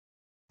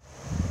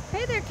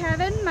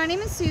Kevin. My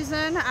name is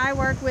Susan. I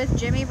work with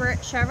Jimmy Britt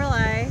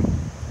Chevrolet,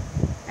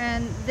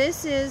 and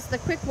this is the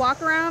quick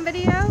walk around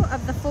video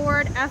of the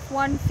Ford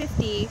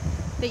F-150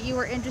 that you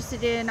were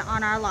interested in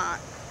on our lot.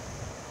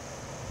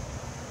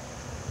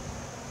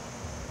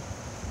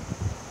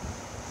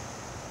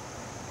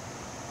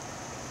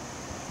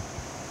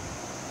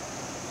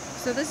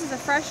 So this is a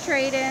fresh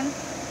trade-in,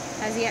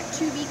 has yet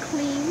to be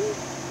cleaned.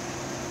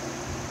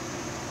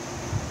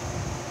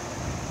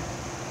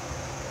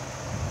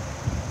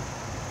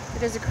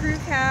 It is a crew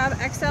cab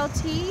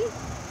XLT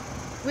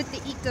with the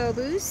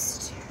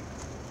EcoBoost.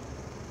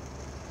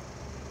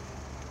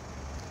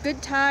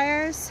 Good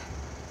tires,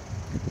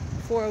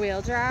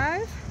 four-wheel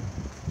drive.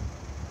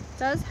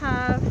 Does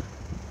have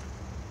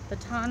the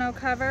tonneau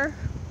cover.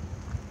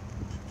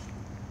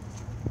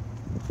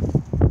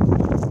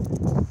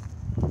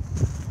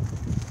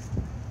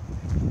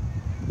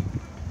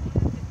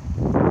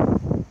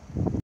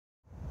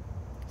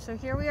 So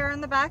here we are in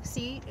the back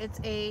seat.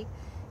 It's a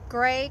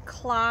gray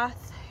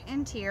cloth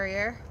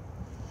interior.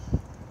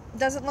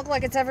 Doesn't look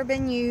like it's ever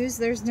been used.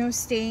 There's no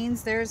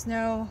stains, there's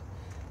no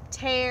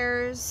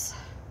tears.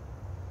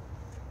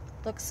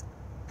 Looks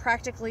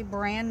practically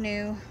brand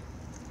new.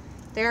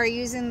 They're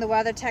using the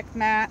WeatherTech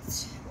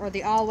mats or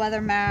the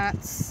all-weather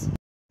mats.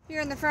 Here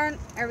in the front,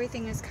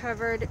 everything is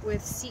covered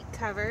with seat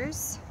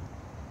covers.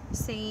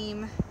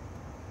 Same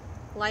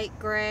light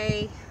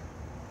gray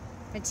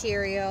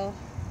material.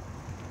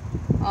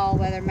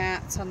 All-weather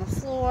mats on the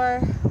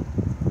floor.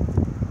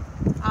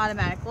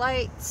 Automatic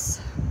lights.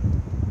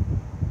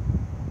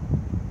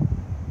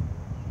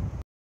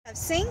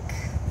 Sink.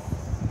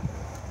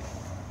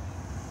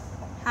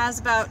 Has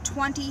about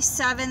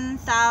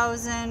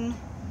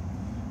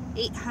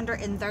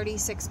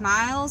 27,836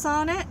 miles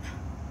on it.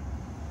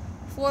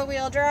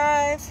 Four-wheel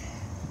drive.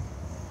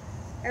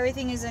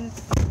 Everything is in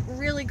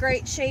really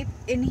great shape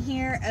in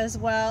here as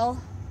well.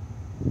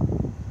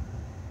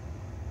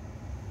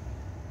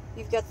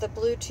 You've got the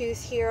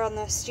Bluetooth here on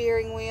the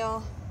steering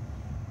wheel,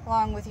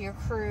 along with your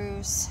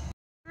cruise.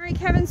 Alright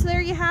Kevin, so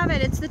there you have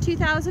it. It's the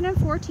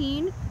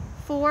 2014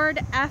 Ford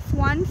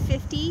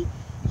F-150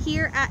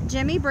 here at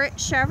Jimmy Britt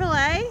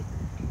Chevrolet.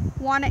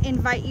 Want to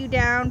invite you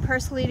down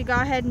personally to go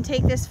ahead and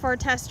take this for a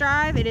test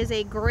drive. It is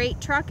a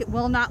great truck. It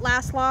will not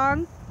last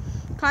long.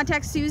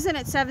 Contact Susan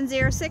at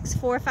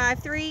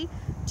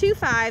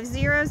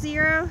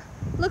 706-453-2500.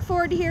 Look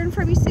forward to hearing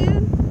from you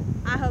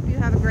soon. I hope you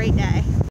have a great day.